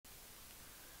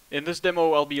In this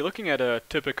demo, I'll be looking at a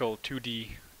typical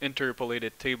 2D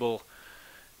interpolated table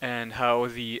and how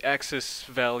the axis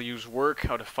values work,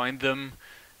 how to find them,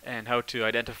 and how to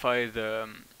identify the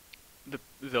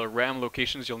RAM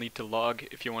locations you'll need to log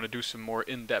if you want to do some more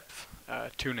in-depth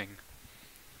tuning.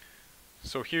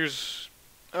 So here's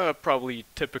a probably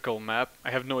typical map.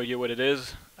 I have no idea what it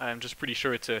is. I'm just pretty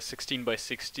sure it's a 16 by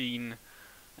 16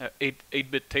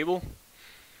 8-bit table.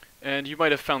 And you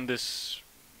might have found this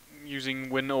using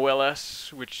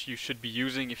WinOLS, which you should be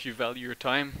using if you value your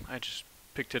time. I just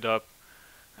picked it up.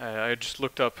 I just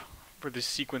looked up for this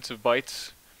sequence of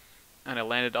bytes and I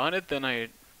landed on it. Then I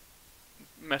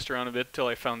messed around a bit till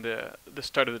I found the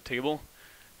start of the table.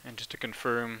 And just to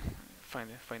confirm, find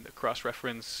the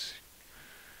cross-reference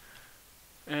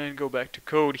and go back to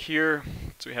code here.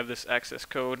 So we have this access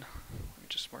code. Let me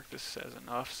just mark this as an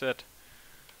offset.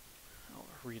 I'll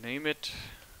rename it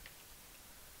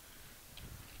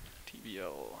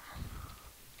TBL.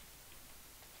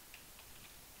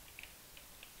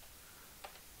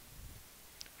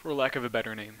 For lack of a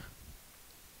better name.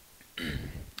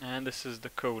 And this is the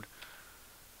code.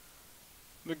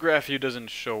 The graph view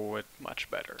doesn't show it much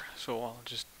better, so I'll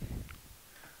just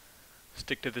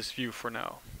stick to this view for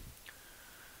now.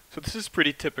 So this is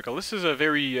pretty typical. This is a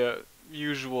very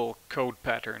usual code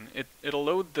pattern. It'll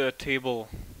load the table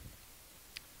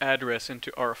address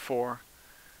into R4,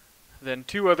 then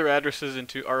two other addresses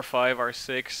into R5,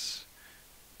 R6,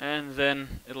 and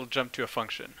then it'll jump to a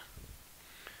function.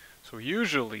 So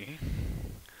usually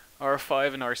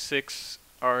R5 and R6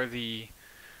 are the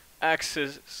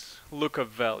axis lookup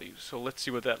values. So let's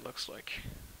see what that looks like.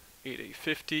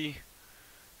 8850,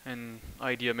 and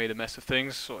IDEA made a mess of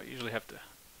things, so I usually have to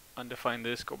undefine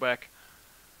this, go back.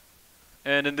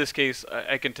 And in this case,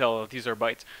 I can tell these are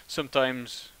bytes.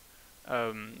 Sometimes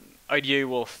IDEA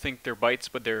will think they're bytes,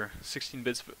 but they're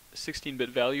 16-bit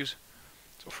values.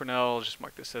 So for now, I'll just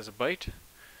mark this as a byte.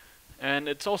 And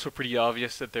it's also pretty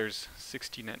obvious that there's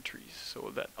 16 entries,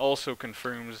 so that also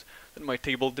confirms that my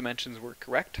table dimensions were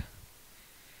correct.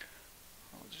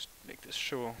 I'll just make this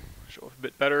show a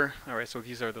bit better. Alright, so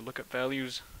these are the lookup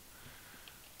values.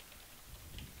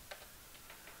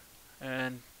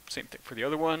 And same thing for the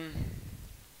other one.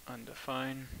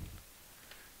 Undefine.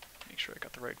 Make sure I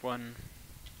got the right one.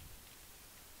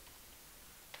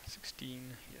 16,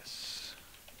 yes.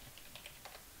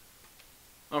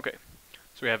 Okay.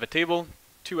 So we have a table,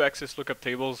 two axis lookup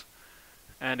tables,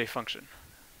 and a function.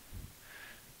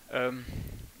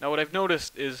 Now what I've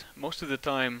noticed is most of the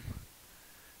time,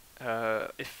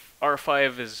 if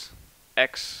R5 is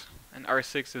X and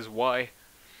R6 is Y,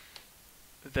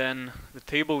 then the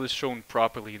table is shown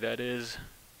properly. That is,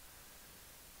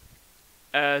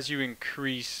 as you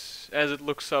increase, as it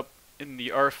looks up in the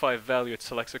R5 value, it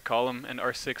selects a column, and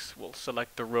R6 will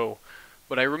select the row.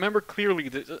 But I remember clearly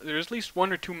that there's at least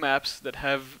one or two maps that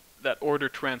have that order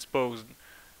transposed.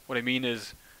 What I mean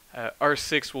is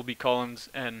R6 will be columns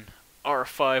and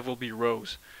R5 will be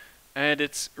rows. And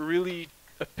it's really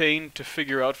a pain to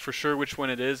figure out for sure which one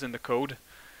it is in the code.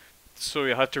 So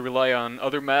you have to rely on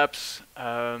other maps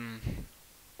or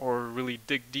really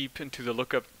dig deep into the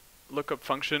lookup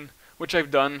function, which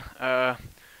I've done.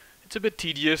 It's a bit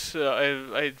tedious.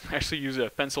 I actually use a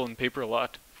pencil and paper a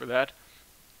lot for that.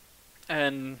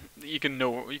 And you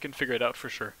can figure it out for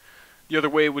sure. The other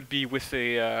way would be with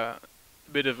a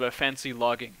bit of a fancy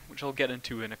logging, which I'll get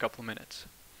into in a couple of minutes.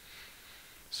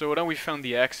 So now we've found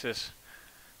the axis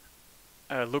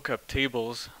lookup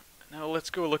tables. Now let's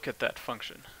go look at that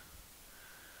function.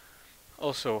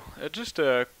 Also, just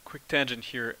a quick tangent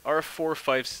here. R4,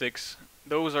 5, 6,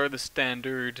 those are the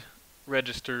standard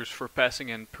registers for passing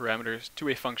in parameters to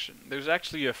a function. There's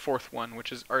actually a fourth one,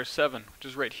 which is R7, which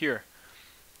is right here.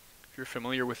 If you're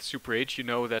familiar with Super H, you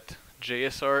know that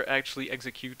JSR actually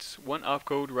executes one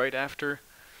opcode right after,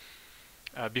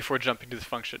 before jumping to the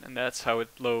function, and that's how it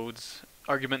loads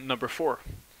argument number 4.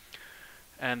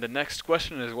 And the next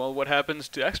question is, well, what happens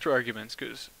to extra arguments?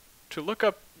 Because to look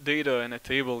up data in a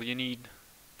table, you need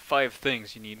 5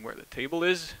 things. You need where the table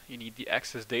is, you need the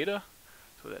axis data,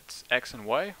 so that's X and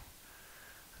Y.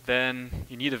 Then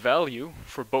you need a value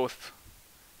for both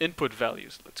input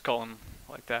values, let's call them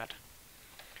like that.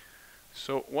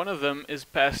 So one of them is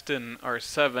passed in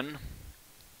R7,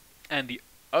 and the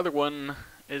other one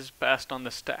is passed on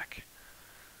the stack.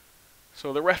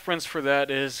 So the reference for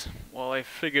that is, well, I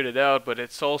figured it out, but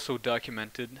it's also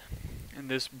documented in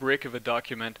this brick of a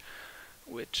document,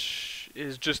 which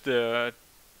is just a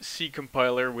C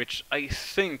compiler, which I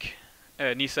think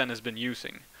Nissan has been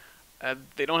using.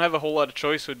 They don't have a whole lot of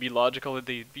choice, so it'd be logical that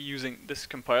they'd be using this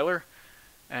compiler.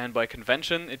 And by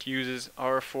convention, it uses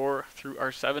R4 through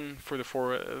R7 for the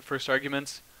first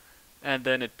arguments, and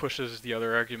then it pushes the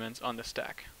other arguments on the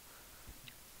stack.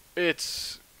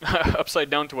 It's upside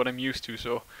down to what I'm used to,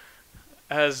 so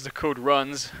as the code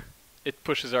runs, it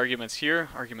pushes arguments here,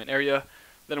 argument area,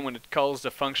 then when it calls the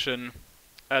function,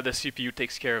 the CPU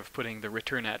takes care of putting the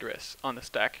return address on the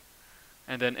stack,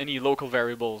 and then any local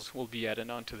variables will be added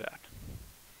onto that.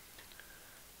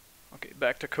 Okay,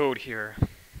 back to code here.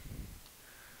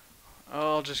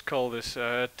 I'll just call this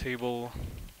table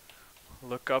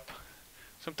lookup.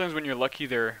 Sometimes when you're lucky,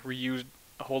 they're reused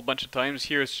a whole bunch of times.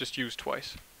 Here it's just used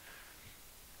twice.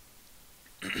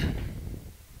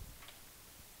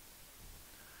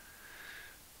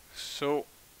 So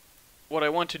what I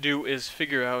want to do is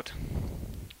figure out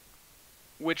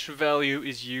which value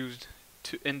is used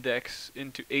to index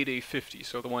into 8A50,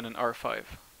 so the one in R5.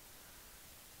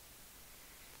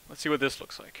 Let's see what this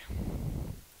looks like.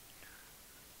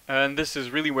 And this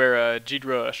is really where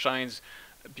Ghidra shines,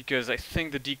 because I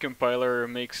think the decompiler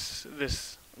makes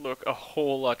this look a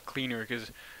whole lot cleaner,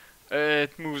 because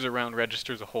it moves around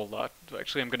registers a whole lot. So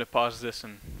actually I'm going to pause this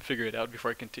and figure it out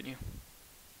before I continue.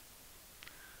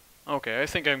 Okay, I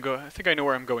think I know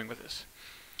where I'm going with this.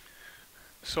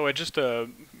 So I just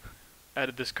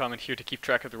added this comment here to keep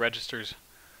track of the registers.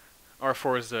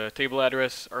 R4 is the table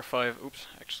address, R5, oops,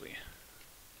 actually.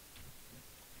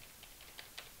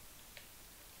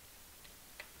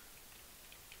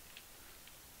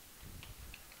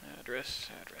 Address,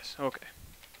 okay.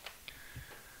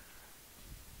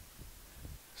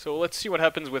 So let's see what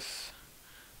happens with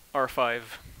R5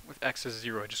 with access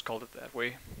 0, I just called it that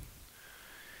way.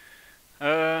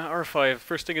 R5,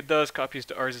 first thing it does, copies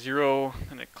to R0,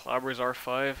 and it clobbers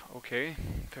R5, okay,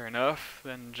 fair enough,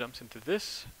 then jumps into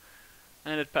this,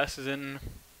 and it passes in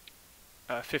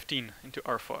 15 into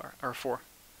R4.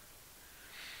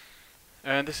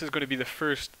 And this is going to be the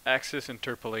first access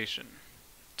interpolation.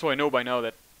 So I know by now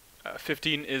that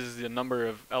 15 is the number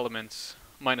of elements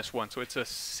minus 1, so it's a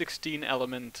 16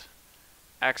 element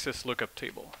access lookup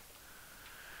table.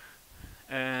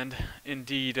 And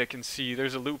indeed I can see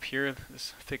there's a loop here,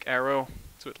 this thick arrow,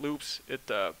 so it loops,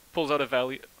 it pulls out a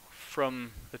value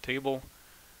from the table,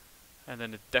 and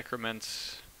then it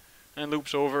decrements and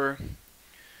loops over,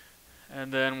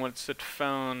 and then once it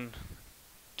found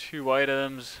 2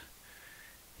 items,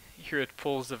 here it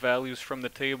pulls the values from the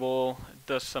table, it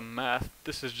does some math.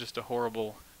 This is just a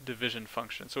horrible division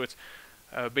function, so it's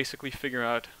basically figuring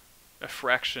out a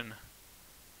fraction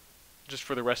just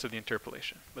for the rest of the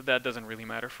interpolation. But that doesn't really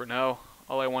matter for now.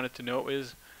 All I wanted to know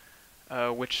is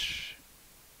which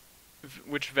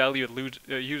value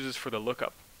it uses for the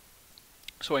lookup.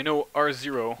 So I know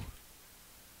R0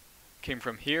 came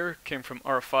from here, came from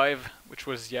R5, which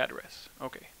was the address.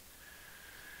 Okay.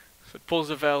 So it pulls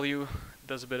the value,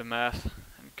 does a bit of math,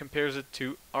 and compares it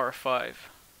to R5.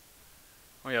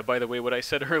 Oh yeah, by the way, what I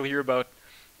said earlier about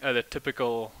the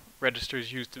typical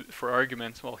registers used for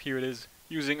arguments, well, here it is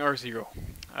using R0.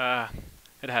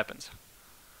 It happens.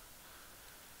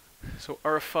 So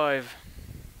R5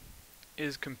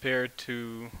 is compared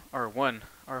to R1.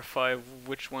 R5,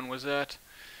 which one was that?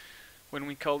 When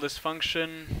we call this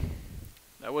function,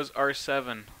 that was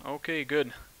R7. Okay,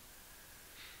 good.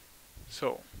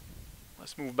 So,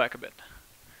 let's move back a bit.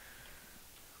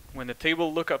 When the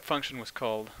table lookup function was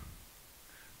called,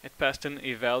 it passed in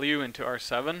a value into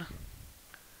R7.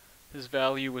 This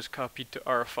value was copied to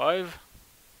R5.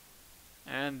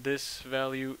 And this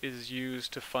value is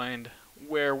used to find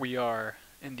where we are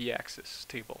in the access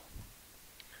table.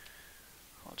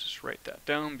 I'll just write that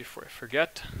down before I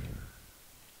forget.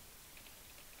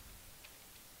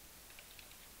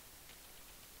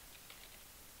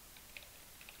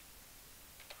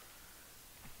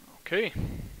 Okay.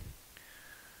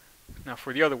 Now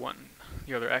for the other one.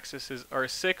 The other axis is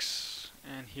R6,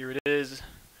 and here it is.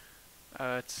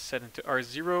 It's set into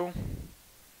R0.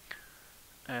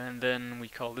 And then we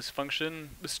call this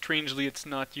function. Strangely, it's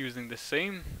not using the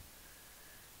same.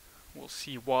 We'll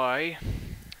see why.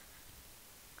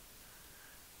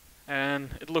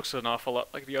 And it looks an awful lot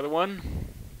like the other one.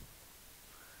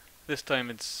 This time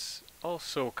it's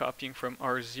also copying from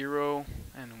R0.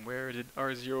 And where did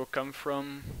R0 come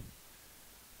from?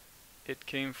 It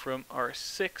came from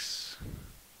R6.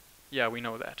 Yeah, we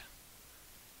know that.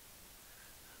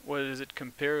 What is it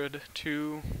compared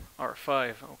to?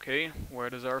 R5. Okay, where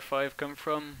does R5 come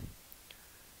from?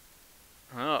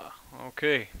 Ah,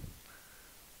 okay.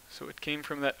 So it came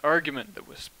from that argument that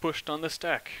was pushed on the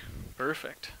stack.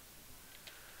 Perfect.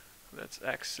 That's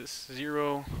axis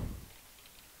 0.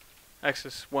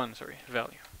 Axis 1, sorry,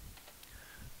 value.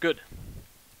 Good.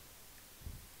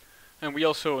 And we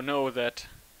also know that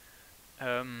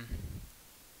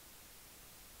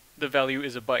the value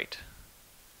is a byte,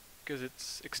 because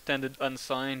it's extended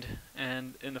unsigned,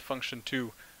 and in the function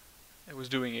 2 it was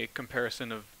doing a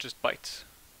comparison of just bytes.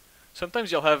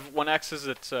 Sometimes you'll have one axis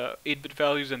that's 8-bit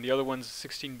values and the other one's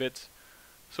 16 bits.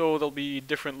 So there'll be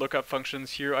different lookup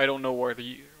functions here. I don't know why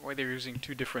they're using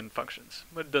two different functions,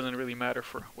 but it doesn't really matter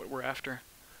for what we're after.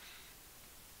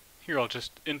 Here I'll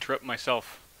just interrupt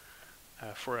myself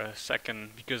for a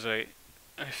second, because I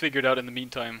figured out in the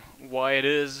meantime why it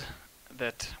is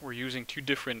that we're using two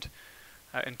different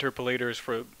interpolators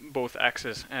for both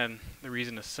axes, and the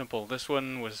reason is simple. This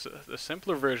one was the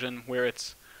simpler version, where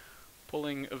it's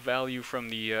pulling a value from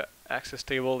the axis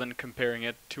table and comparing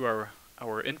it to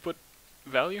our input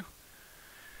value,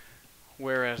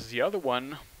 whereas the other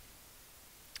one,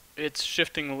 it's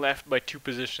shifting left by 2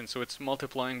 positions, so it's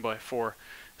multiplying by 4.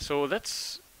 So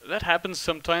that happens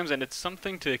sometimes, and it's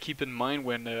something to keep in mind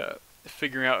when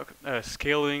figuring out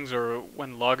scalings, or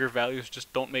when logger values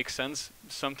just don't make sense.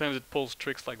 Sometimes it pulls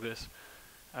tricks like this,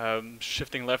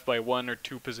 shifting left by 1 or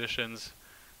 2 positions.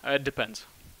 It depends.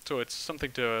 So it's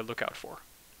something to look out for.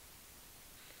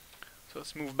 So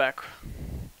let's move back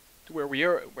to where we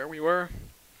were.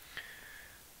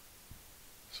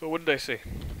 So what did I say?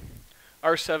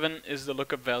 R7 is the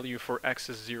lookup value for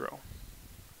axis 0.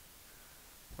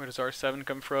 Where does R7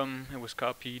 come from? It was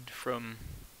copied from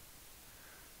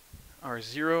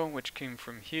R0, which came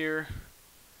from here,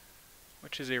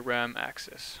 which is a RAM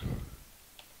axis.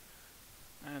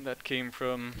 And that came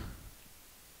from,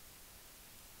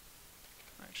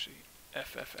 actually,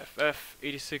 FFFF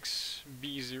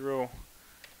 86B0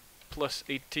 plus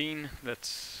 18,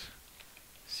 that's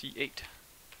C8.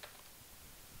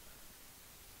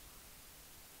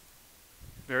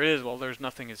 There it is. Well, there's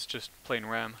nothing, it's just plain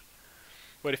RAM.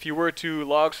 But if you were to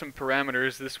log some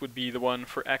parameters, this would be the one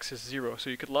for axis 0. So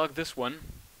you could log this one,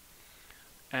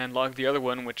 and log the other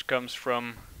one, which comes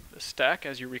from the stack,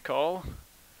 as you recall,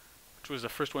 which was the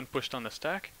first one pushed on the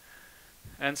stack.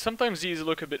 And sometimes these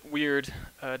look a bit weird,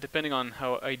 depending on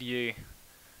how IDA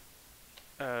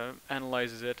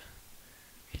analyzes it.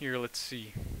 Here, let's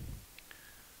see.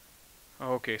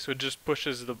 Okay, so it just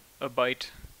pushes a byte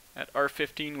at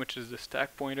R15, which is the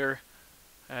stack pointer,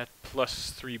 at plus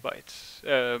 3 bytes,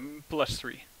 plus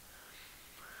 3.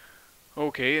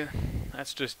 Okay,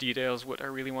 that's just details. What I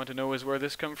really want to know is where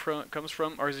this comes from.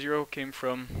 R0 came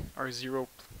from R0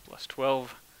 plus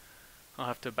 12. I'll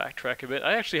have to backtrack a bit.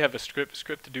 I actually have a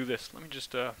script to do this. Let me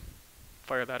just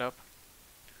fire that up.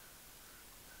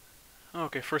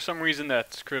 Okay, for some reason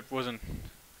that script wasn't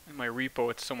in my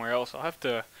repo, it's somewhere else. I'll have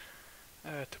to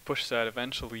push that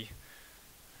eventually.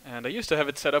 And I used to have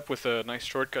it set up with a nice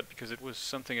shortcut, because it was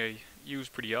something I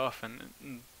used pretty often.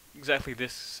 In exactly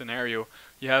this scenario,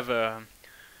 you have a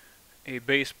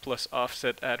base plus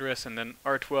offset address, and then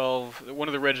R12, one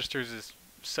of the registers is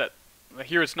set.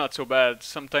 Here it's not so bad.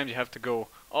 Sometimes you have to go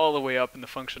all the way up in the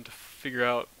function to figure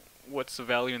out what's the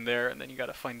value in there, and then you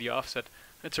gotta find the offset.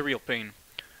 It's a real pain.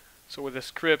 So with this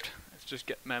script, let's just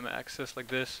get mem access like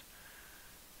this,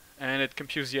 and it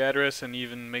computes the address and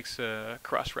even makes a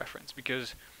cross-reference,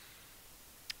 because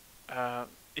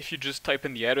if you just type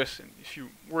in the address, and if you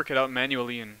work it out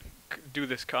manually and do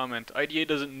this comment, IDA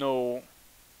doesn't know,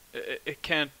 it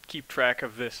can't keep track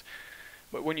of this.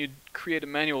 But when you create a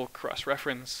manual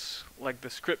cross-reference like the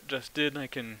script just did, I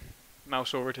can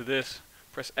mouse over to this,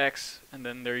 press X, and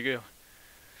then there you go.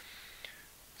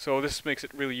 So this makes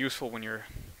it really useful when you're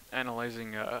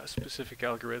analyzing specific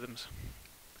algorithms.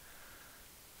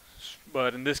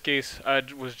 But in this case, I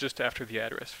was just after the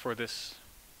address for this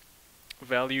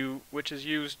value, which is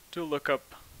used to look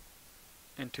up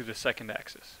into the second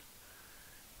axis.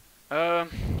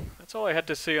 That's all I had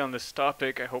to say on this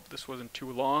topic. I hope this wasn't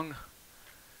too long.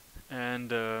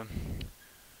 And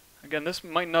again, this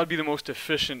might not be the most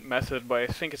efficient method, but I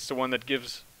think it's the one that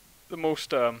gives the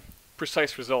most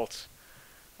precise results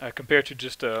compared to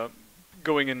just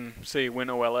going in, say,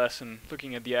 WinOLS and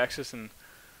looking at the axis and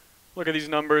look at these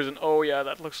numbers and, oh yeah,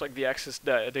 that looks like the axis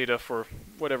data for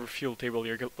whatever field table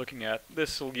you're looking at.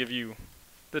 This will give you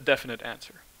the definite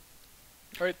answer.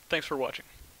 Alright, thanks for watching.